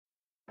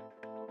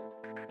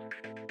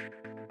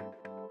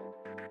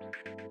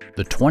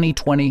the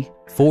 2020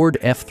 Ford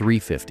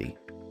F-350.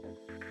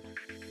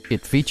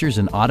 It features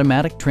an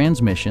automatic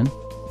transmission,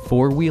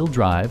 four-wheel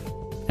drive,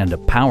 and a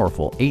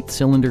powerful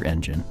 8-cylinder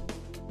engine.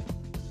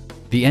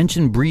 The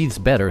engine breathes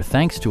better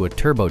thanks to a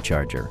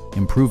turbocharger,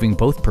 improving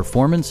both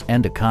performance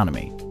and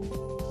economy.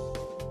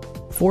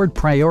 Ford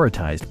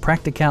prioritized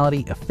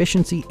practicality,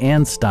 efficiency,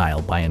 and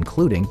style by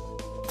including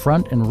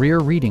front and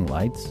rear reading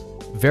lights,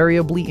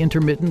 variably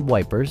intermittent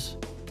wipers,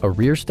 a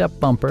rear step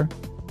bumper,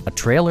 a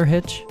trailer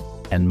hitch,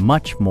 and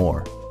much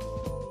more.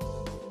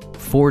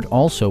 Ford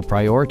also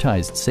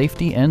prioritized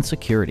safety and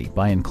security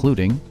by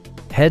including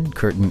head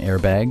curtain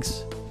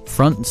airbags,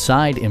 front and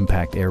side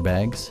impact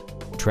airbags,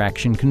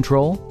 traction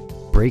control,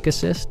 brake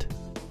assist,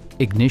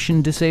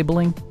 ignition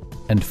disabling,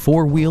 and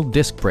four-wheel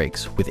disc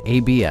brakes with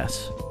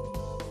ABS.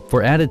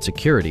 For added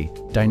security,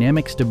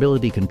 dynamic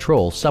stability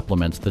control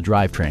supplements the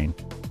drivetrain.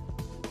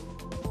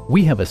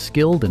 We have a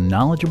skilled and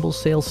knowledgeable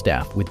sales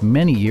staff with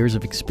many years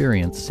of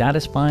experience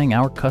satisfying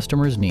our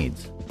customers'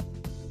 needs.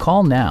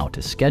 Call now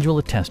to schedule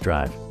a test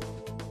drive.